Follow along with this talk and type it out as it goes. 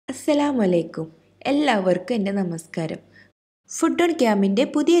അസ്സലാമലൈക്കും. എല്ലാവർക്കും എൻ്റെ നമസ്കാരം. ഫുഡ് ഓൺ ക്യാമിൻ്റെ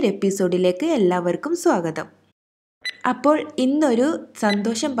പുതിയൊരു എപ്പിസോഡിലേക്ക് എല്ലാവർക്കും സ്വാഗതം. അപ്പോൾ ഇന്നൊരു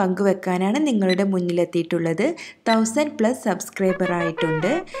സന്തോഷം പങ്കുവെക്കാനാണ് നിങ്ങളുടെ മുന്നിലെത്തിയിട്ടുള്ളത്. 1000+ സബ്സ്ക്രൈബർ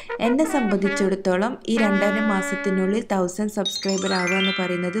ആയിട്ടുണ്ട്. എന്നെ സംബന്ധിച്ചിടത്തോളം ഈ 2.5 മാസത്തിനുള്ളിൽ 1000 സബ്സ്ക്രൈബർ ആവുക എന്ന്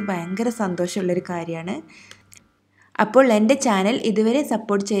പറയുന്നത് ഭയങ്കര സന്തോഷമുള്ളൊരു കാര്യമാണ്. അപ്പോൾ എൻ്റെ ചാനൽ ഇതുവരെ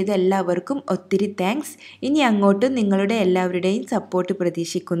സപ്പോർട്ട് ചെയ്ത എല്ലാവർക്കും ഒത്തിരി താങ്ക്സ്. ഇനി അങ്ങോട്ടും നിങ്ങളുടെ എല്ലാവരുടെയും സപ്പോർട്ട്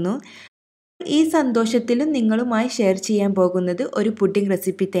പ്രതീക്ഷിക്കുന്നു. ഈ സന്തോഷത്തിലും നിങ്ങളുമായി ഷെയർ ചെയ്യാൻ പോകുന്നത് ഒരു പുഡിംഗ്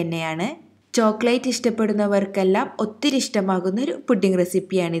റെസിപ്പി തന്നെയാണ്. ചോക്ലേറ്റ് ഇഷ്ടപ്പെടുന്നവർക്കെല്ലാം ഒത്തിരി ഇഷ്ടമാകുന്ന ഒരു പുഡിംഗ്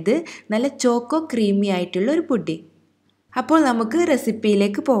റെസിപ്പിയാണിത്. നല്ല ചോക്കോ ക്രീമി ആയിട്ടുള്ള ഒരു പുഡിംഗ്. അപ്പോൾ നമുക്ക്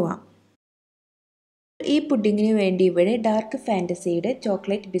റെസിപ്പിയിലേക്ക് പോവാം. ഈ പുഡിങ്ങിന് വേണ്ടി ഇവിടെ ഡാർക്ക് ഫാൻറ്റസിയുടെ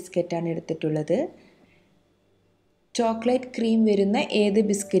ചോക്ലേറ്റ് ബിസ്ക്കറ്റാണ് എടുത്തിട്ടുള്ളത്. ചോക്ലേറ്റ് ക്രീം വരുന്ന ഏത്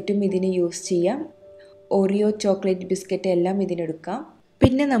ബിസ്ക്കറ്റും ഇതിന് യൂസ് ചെയ്യാം. ഓറിയോ ചോക്ലേറ്റ് ബിസ്ക്കറ്റ് എല്ലാം ഇതിനെടുക്കാം.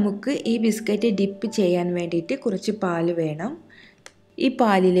 പിന്നെ നമുക്ക് ഈ ബിസ്ക്കറ്റ് ഡിപ്പ് ചെയ്യാൻ വേണ്ടിയിട്ട് കുറച്ച് പാല് വേണം. ഈ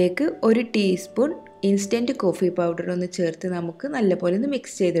പാലിലേക്ക് 1 ടീസ്പൂൺ ഇൻസ്റ്റൻറ്റ് കോഫി പൗഡർ ഒന്ന് ചേർത്ത് നമുക്ക് നല്ലപോലെ ഒന്ന്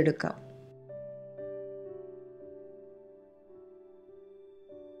മിക്സ് ചെയ്തെടുക്കാം.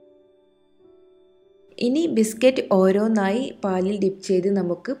 ഇനി ബിസ്ക്കറ്റ് ഓരോന്നായി പാലിൽ ഡിപ്പ് ചെയ്ത്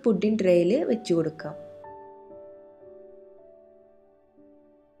നമുക്ക് പുഡിംഗ് ട്രേയിൽ വെച്ച് കൊടുക്കാം.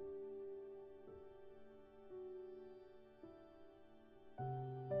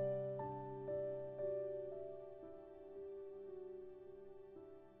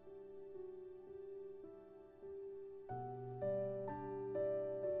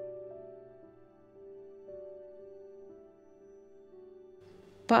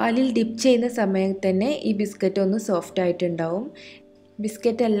 പാലിൽ ഡിപ്പ് ചെയ്യുന്ന സമയത്ത് തന്നെ ഈ ബിസ്ക്കറ്റ് ഒന്ന് സോഫ്റ്റ് ആയിട്ടുണ്ടാവും.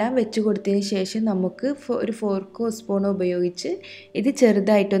 ബിസ്ക്കറ്റ് എല്ലാം വെച്ച് കൊടുത്തതിന് ശേഷം നമുക്ക് ഒരു ഫോർക്കോ സ്പൂണോ ഉപയോഗിച്ച് ഇത്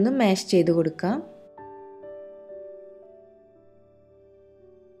ചെറുതായിട്ടൊന്ന് മാഷ് ചെയ്ത് കൊടുക്കാം.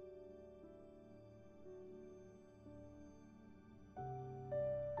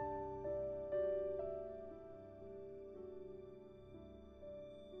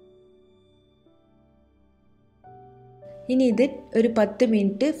 ഇനി ഇത് ഒരു 10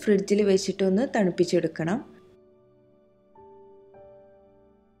 മിനിറ്റ് ഫ്രിഡ്ജിൽ വെച്ചിട്ടൊന്ന് തണുപ്പിച്ചെടുക്കണം.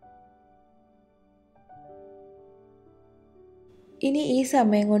 ഇനി ഈ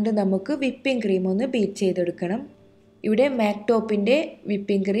സമയം കൊണ്ട് നമുക്ക് വിപ്പിംഗ് ക്രീം ഒന്ന് ബീറ്റ് ചെയ്തെടുക്കണം. ഇവിടെ മാക്ടോപ്പിൻ്റെ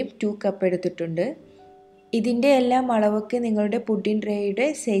വിപ്പിംഗ് ക്രീം 2 കപ്പ് എടുത്തിട്ടുണ്ട്. ഇതിൻ്റെ എല്ലാം അളവൊക്കെ നിങ്ങളുടെ പുഡിംഗ് ട്രേയുടെ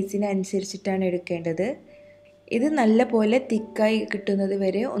സൈസിനനുസരിച്ചിട്ടാണ് എടുക്കേണ്ടത്. ഇത് നല്ല പോലെ തിക്കായി കിട്ടുന്നത്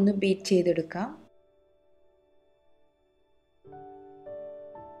വരെ ഒന്ന് ബീറ്റ് ചെയ്തെടുക്കാം.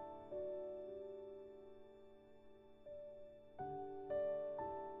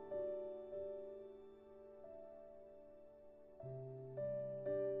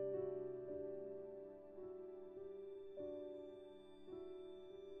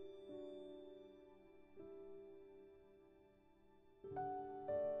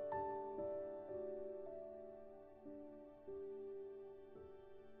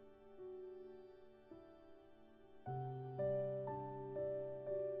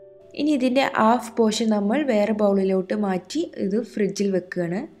 ഇനി ഇതിൻ്റെ ഹാഫ് പോർഷൻ നമ്മൾ വേറെ ബൗളിലോട്ട് മാറ്റി ഇത് ഫ്രിഡ്ജിൽ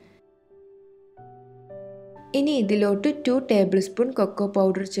വെക്കുകയാണ്. ഇനി ഇതിലോട്ട് 2 ടേബിൾ സ്പൂൺ കൊക്കോ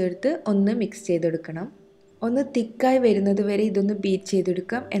പൗഡർ ചേർത്ത് ഒന്ന് മിക്സ് ചെയ്തെടുക്കണം. ഒന്ന് തിക്കായി വരുന്നത് വരെ ഇതൊന്ന് ബീറ്റ്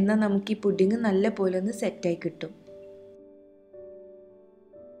ചെയ്തെടുക്കാം. എന്നാൽ നമുക്ക് ഈ പുഡിംഗ് നല്ല പോലെ ഒന്ന് സെറ്റായി കിട്ടും.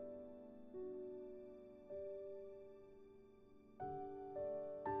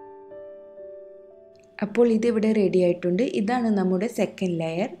 അപ്പോൾ ഇതിവിടെ റെഡി ആയിട്ടുണ്ട്. ഇതാണ് നമ്മുടെ സെക്കൻഡ്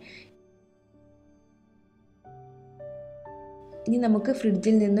ലെയർ. ഇനി നമുക്ക്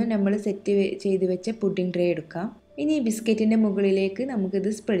ഫ്രിഡ്ജിൽ നിന്നും നമ്മൾ സെറ്റ് ചെയ്ത് വെച്ച പുഡിംഗ് ട്രേ എടുക്കാം. ഇനി ഈ ബിസ്ക്കറ്റിൻ്റെ മുകളിലേക്ക് നമുക്കിത്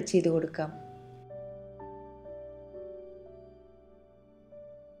സ്പ്രെഡ് ചെയ്ത് കൊടുക്കാം.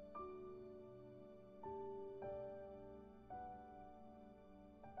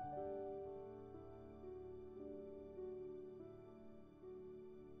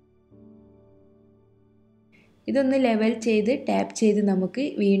 ഇതൊന്ന് ലെവൽ ചെയ്ത് ടാപ്പ് ചെയ്ത് നമുക്ക്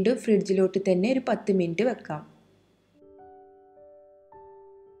വീണ്ടും ഫ്രിഡ്ജിലോട്ട് തന്നെ ഒരു 10 മിനിറ്റ് വെക്കാം.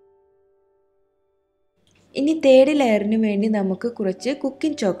 ഇനി തേർഡ് ലെയറിന് വേണ്ടി നമുക്ക് കുറച്ച്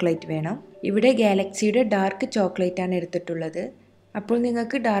കുക്കിംഗ് ചോക്ലേറ്റ് വേണം. ഇവിടെ ഗാലക്സിയുടെ ഡാർക്ക് ചോക്ലേറ്റ് ആണ് എടുത്തിട്ടുള്ളത്. അപ്പോൾ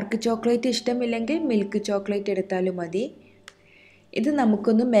നിങ്ങൾക്ക് ഡാർക്ക് ചോക്ലേറ്റ് ഇഷ്ടമില്ലെങ്കിൽ മിൽക്ക് ചോക്ലേറ്റ് എടുത്താലും മതി. ഇത്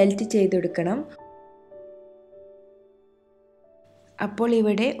നമുക്കൊന്ന് മെൽറ്റ് ചെയ്തെടുക്കണം. അപ്പോൾ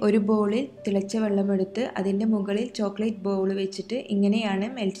ഇവിടെ ഒരു ബൗളിൽ തിളച്ച വെള്ളമെടുത്ത് അതിൻ്റെ മുകളിൽ ചോക്ലേറ്റ് ബൗൾ വെച്ചിട്ട് ഇങ്ങനെയാണ്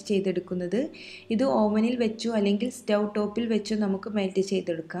മെൽറ്റ് ചെയ്തെടുക്കുന്നത്. ഇത് ഓവനിൽ വെച്ചോ അല്ലെങ്കിൽ സ്റ്റൗ ടോപ്പിൽ വെച്ചോ നമുക്ക് മെൽറ്റ്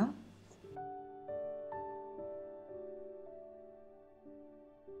ചെയ്തെടുക്കാം.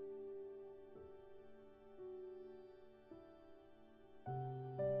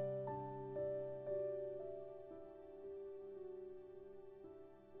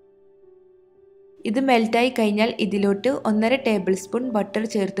 ഇത് മെൽറ്റായി കഴിഞ്ഞാൽ ഇതിലോട്ട് 1.5 ടേബിൾ സ്പൂൺ ബട്ടർ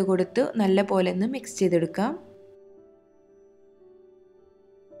ചേർത്ത് കൊടുത്ത് നല്ല പോലെ ഒന്ന് മിക്സ് ചെയ്തെടുക്കാം.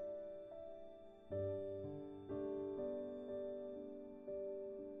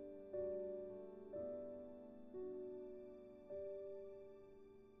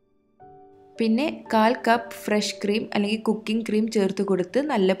 പിന്നെ 1/4 കപ്പ് ഫ്രഷ് ക്രീം അല്ലെങ്കിൽ കുക്കിംഗ് ക്രീം ചേർത്ത് കൊടുത്ത്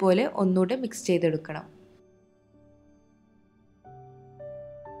നല്ല പോലെ ഒന്നുകൂടെ മിക്സ് ചെയ്തെടുക്കണം.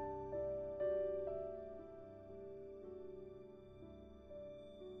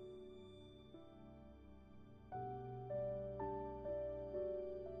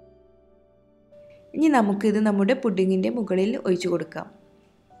 ഇനി നമുക്കിത് നമ്മുടെ പുഡിങ്ങിൻ്റെ മുകളിൽ ഒഴിച്ചു കൊടുക്കാം.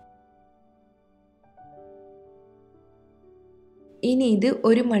 ഇനി ഇത്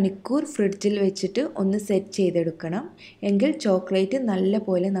 1 മണിക്കൂർ ഫ്രിഡ്ജിൽ വെച്ചിട്ട് ഒന്ന് സെറ്റ് ചെയ്തെടുക്കണം. എങ്കിൽ ചോക്ലേറ്റ് നല്ല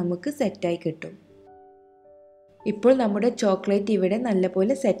പോലെ നമുക്ക് സെറ്റായി കിട്ടും. ഇപ്പോൾ നമ്മുടെ ചോക്ലേറ്റ് ഇവിടെ നല്ല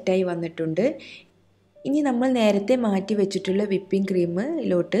പോലെ സെറ്റായി വന്നിട്ടുണ്ട്. ഇനി നമ്മൾ നേരത്തെ മാറ്റി വെച്ചിട്ടുള്ള വിപ്പിംഗ്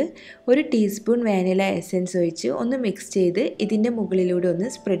ക്രീമിലോട്ട് 1 ടീസ്പൂൺ വാനില എസൻസ് ഒഴിച്ച് ഒന്ന് മിക്സ് ചെയ്ത് ഇതിൻ്റെ മുകളിലൂടെ ഒന്ന്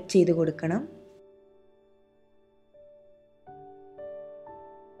സ്പ്രെഡ് ചെയ്ത് കൊടുക്കണം.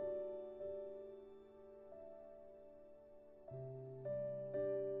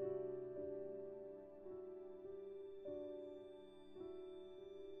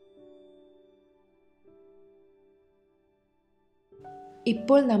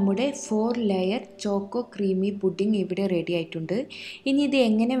 ഇപ്പോൾ നമ്മുടെ 4 ലെയർ ചോക്കോ ക്രീമി പുഡിംഗ് ഇവിടെ റെഡി ആയിട്ടുണ്ട്. ഇനി ഇത്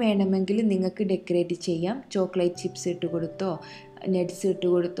എങ്ങനെ വേണമെങ്കിലും നിങ്ങൾക്ക് ഡെക്കറേറ്റ് ചെയ്യാം. ചോക്ലേറ്റ് ചിപ്സ് ഇട്ട് കൊടുത്തോ നട്ട്സ് ഇട്ട്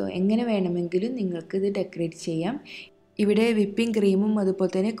കൊടുത്തോ എങ്ങനെ വേണമെങ്കിലും നിങ്ങൾക്ക് ഇത് ഡെക്കറേറ്റ് ചെയ്യാം. ഇവിടെ വിപ്പിംഗ് ക്രീമും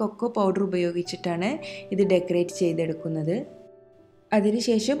അതുപോലെ തന്നെ കൊക്കോ പൗഡർ ഉപയോഗിച്ചിട്ടാണ് ഇത് ഡെക്കറേറ്റ് ചെയ്തെടുക്കുന്നത്.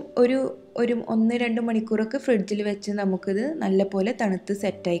 അതിനുശേഷം ഒരു 1-2 മണിക്കൂറൊക്കെ ഫ്രിഡ്ജിൽ വെച്ച് നമുക്കിത് നല്ല പോലെ തണുത്ത്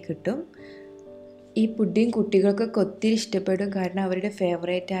സെറ്റായി കിട്ടും. ഈ പുഡിംഗ് കുട്ടികൾക്കൊക്കെ ഒത്തിരി ഇഷ്ടപ്പെടും. കാരണം അവരുടെ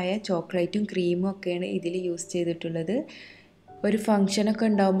ഫേവറേറ്റായ ചോക്ലേറ്റും ക്രീമും ഒക്കെയാണ് ഇതിൽ യൂസ് ചെയ്തിട്ടുള്ളത്. ഒരു ഫങ്ഷനൊക്കെ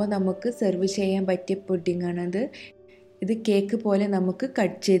ഉണ്ടാകുമ്പോൾ നമുക്ക് സെർവ് ചെയ്യാൻ പറ്റിയ പുഡിങ്ങാണത്. ഇത് കേക്ക് പോലെ നമുക്ക്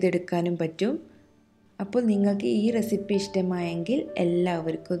കട്ട് ചെയ്തെടുക്കാനും പറ്റും. അപ്പോൾ നിങ്ങൾക്ക് ഈ റെസിപ്പി ഇഷ്ടമായെങ്കിൽ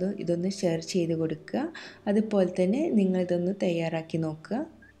എല്ലാവർക്കും ഇതൊന്ന് ഷെയർ ചെയ്ത് കൊടുക്കുക. അതുപോലെ തന്നെ നിങ്ങളിതൊന്ന് തയ്യാറാക്കി നോക്കുക.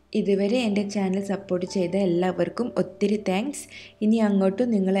 ഇതുവരെ എൻ്റെ ചാനൽ സപ്പോർട്ട് ചെയ്ത എല്ലാവർക്കും ഒത്തിരി താങ്ക്സ്. ഇനി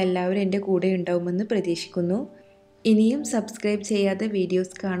അങ്ങോട്ടും നിങ്ങളെല്ലാവരും എൻ്റെ കൂടെ ഉണ്ടാവുമെന്ന് പ്രതീക്ഷിക്കുന്നു. ഇനിയും സബ്സ്ക്രൈബ് ചെയ്യാതെ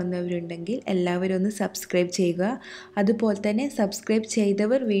വീഡിയോസ് കാണുന്നവരുണ്ടെങ്കിൽ എല്ലാവരും ഒന്ന് സബ്സ്ക്രൈബ് ചെയ്യുക. അതുപോലെ തന്നെ സബ്സ്ക്രൈബ്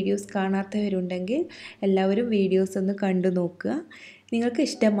ചെയ്തവർ വീഡിയോസ് കാണാത്തവരുണ്ടെങ്കിൽ എല്ലാവരും വീഡിയോസ് ഒന്ന് കണ്ടു നോക്കുക. നിങ്ങൾക്ക്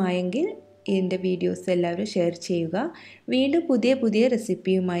ഇഷ്ടമായെങ്കിൽ എൻ്റെ വീഡിയോസ് എല്ലാവരും ഷെയർ ചെയ്യുക. വീണ്ടും പുതിയ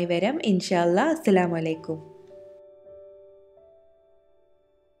റെസിപ്പിയുമായി വരാം. ഇൻഷാ അല്ലാഹ്. അസ്സലാമു അലൈക്കും.